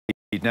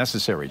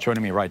necessary.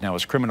 Joining me right now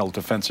is criminal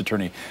defense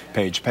attorney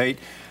Pate.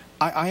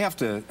 I have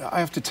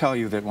to tell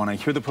you that when I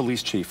hear the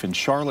police chief in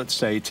Charlotte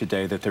say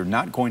today that they're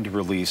not going to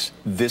release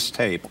this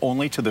tape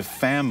only to the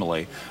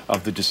family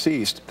of the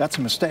deceased, that's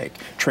a mistake.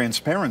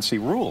 Transparency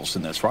rules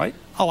in this, right?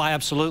 Oh, I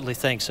absolutely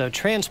think so.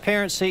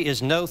 Transparency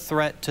is no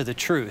threat to the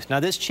truth.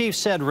 Now, this chief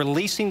said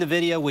releasing the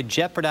video would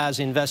jeopardize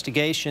the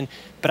investigation,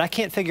 but I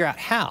can't figure out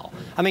how.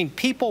 I mean,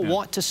 people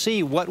want to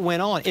see what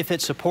went on. If it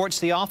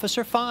supports the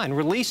officer, fine,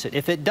 release it.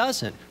 If it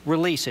doesn't,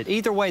 release it.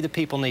 Either way, the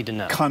people need to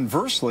know.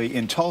 Conversely,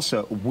 in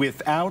Tulsa,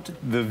 without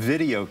the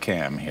video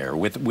cam here,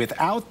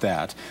 without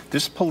that,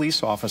 this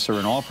police officer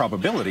in all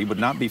probability would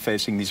not be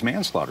facing these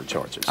manslaughter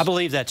charges. I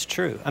believe that's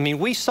true. I mean,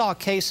 we saw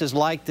cases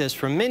like this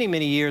for many,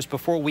 many years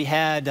before we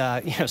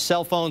had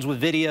cell phones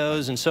with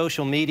videos and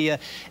social media,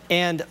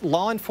 and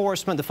law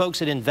enforcement, the folks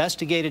that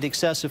investigated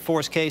excessive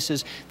force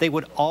cases, they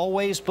would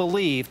always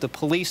believe the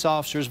police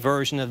officer's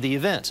version of the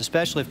events,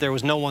 especially if there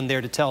was no one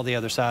there to tell the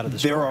other side of the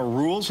story. There are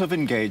rules of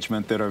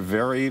engagement that are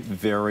very,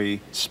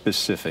 very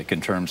specific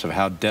in terms of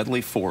how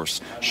deadly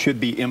force should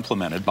be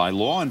implemented by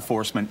law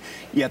enforcement,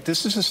 yet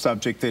this is a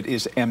subject that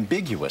is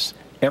ambiguous.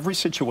 Every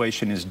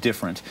situation is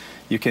different.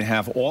 You can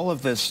have all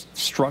of this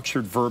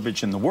structured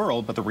verbiage in the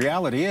world, but the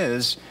reality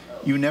is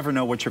you never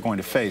know what you're going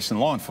to face in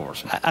law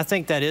enforcement. I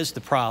think that is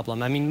the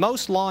problem. I mean,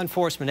 most law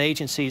enforcement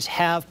agencies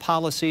have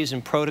policies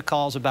and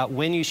protocols about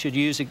when you should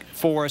use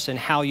force and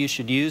how you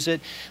should use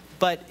it.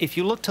 But if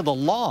you look to the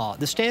law,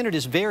 the standard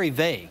is very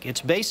vague.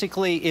 It's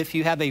basically if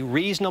you have a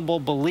reasonable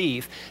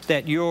belief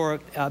that you're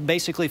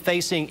basically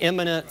facing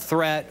imminent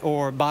threat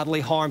or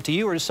bodily harm to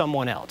you or to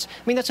someone else.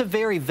 I mean, that's a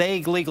very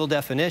vague legal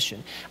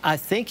definition. I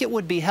think it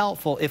would be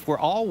helpful if we're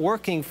all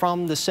working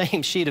from the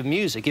same sheet of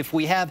music, if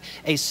we have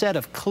a set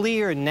of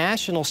clear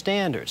national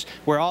standards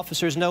where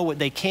officers know what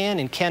they can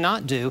and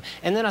cannot do,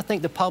 and then I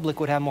think the public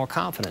would have more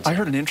confidence. I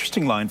heard an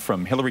interesting line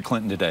from Hillary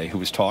Clinton today, who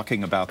was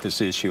talking about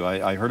this issue.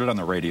 I heard it on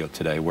the radio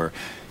today, where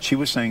she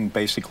was saying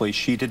basically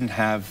she didn't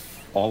have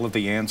all of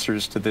the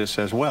answers to this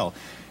as well.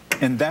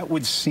 And that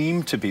would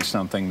seem to be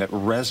something that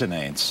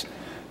resonates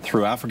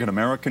through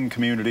African-American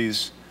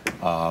communities,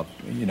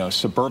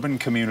 suburban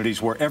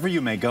communities, wherever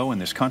you may go in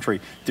this country.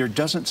 There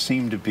doesn't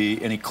seem to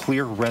be any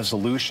clear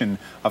resolution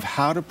of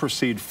how to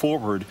proceed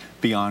forward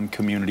beyond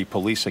community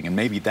policing, and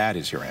maybe that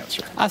is your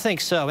answer. I think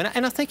so,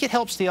 and I think it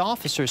helps the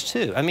officers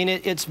too. I mean,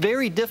 it's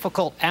very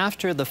difficult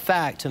after the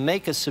fact to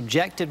make a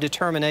subjective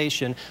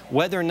determination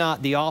whether or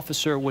not the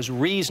officer was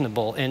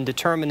reasonable in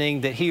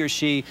determining that he or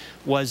she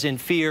was in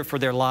fear for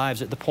their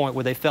lives at the point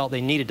where they felt they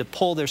needed to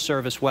pull their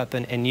service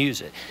weapon and use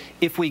it.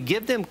 If we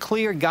give them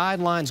clear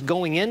guidelines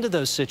going into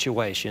those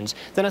situations,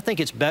 then I think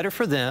it's better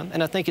for them,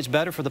 and I think it's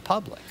better for the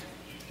public.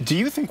 Do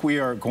you think we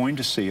are going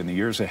to see in the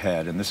years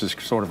ahead, and this is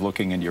sort of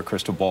looking into your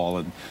crystal ball,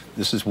 and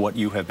this is what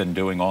you have been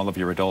doing all of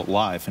your adult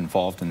life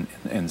involved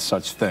in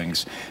such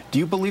things, do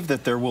you believe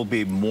that there will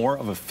be more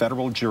of a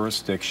federal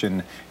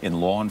jurisdiction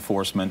in law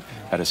enforcement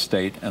at a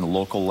state and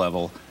local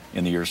level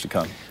in the years to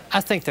come? I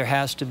think there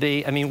has to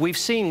be. I mean, we've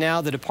seen now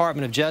the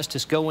Department of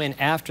Justice go in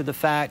after the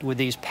fact with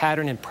these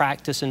pattern and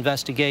practice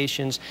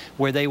investigations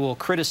where they will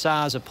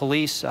criticize a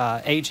police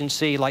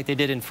agency like they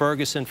did in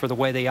Ferguson for the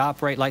way they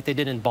operate, like they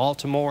did in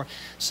Baltimore.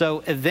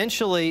 So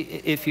eventually,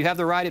 if you have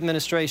the right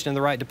administration and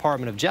the right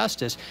Department of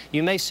Justice,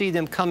 you may see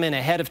them come in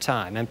ahead of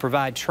time and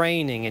provide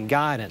training and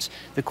guidance.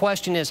 The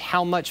question is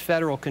how much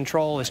federal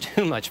control is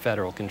too much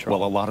federal control?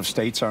 Well, a lot of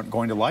states aren't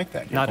going to like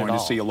that. You're going to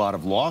see a lot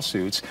of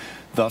lawsuits.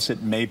 Thus,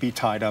 it may be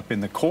tied up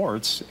in the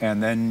courts,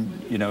 and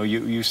then,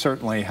 you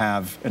certainly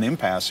have an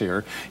impasse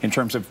here in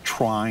terms of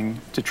trying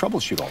to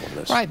troubleshoot all of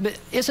this. Right, but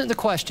isn't the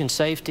question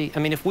safety? I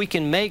mean, if we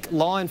can make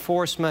law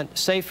enforcement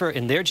safer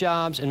in their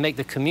jobs and make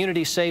the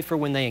community safer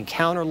when they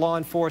encounter law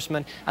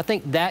enforcement, I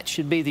think that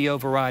should be the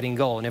overriding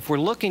goal. And if we're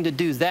looking to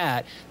do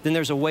that, then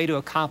there's a way to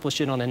accomplish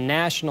it on a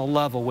national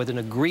level with an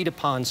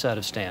agreed-upon set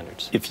of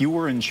standards. If you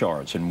were in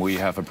charge, and we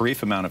have a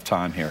brief amount of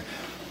time here,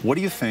 what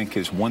do you think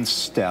is one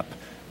step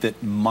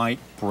that might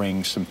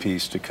bring some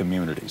peace to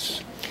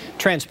communities?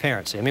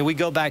 Transparency. I mean, we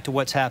go back to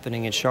what's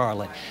happening in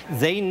Charlotte.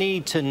 They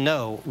need to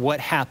know what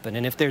happened,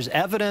 and if there's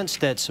evidence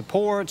that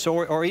supports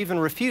or even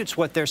refutes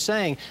what they're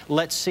saying,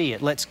 let's see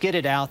it. Let's get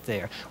it out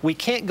there. We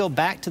can't go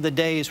back to the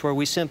days where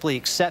we simply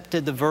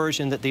accepted the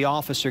version that the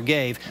officer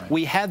gave. Right.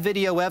 We have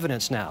video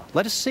evidence now.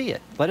 Let us see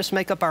it. Let us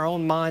make up our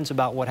own minds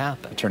about what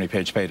happened. Attorney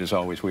Pate, as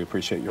always, we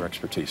appreciate your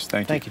expertise.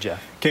 Thank you. Thank you,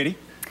 Jeff. Katie?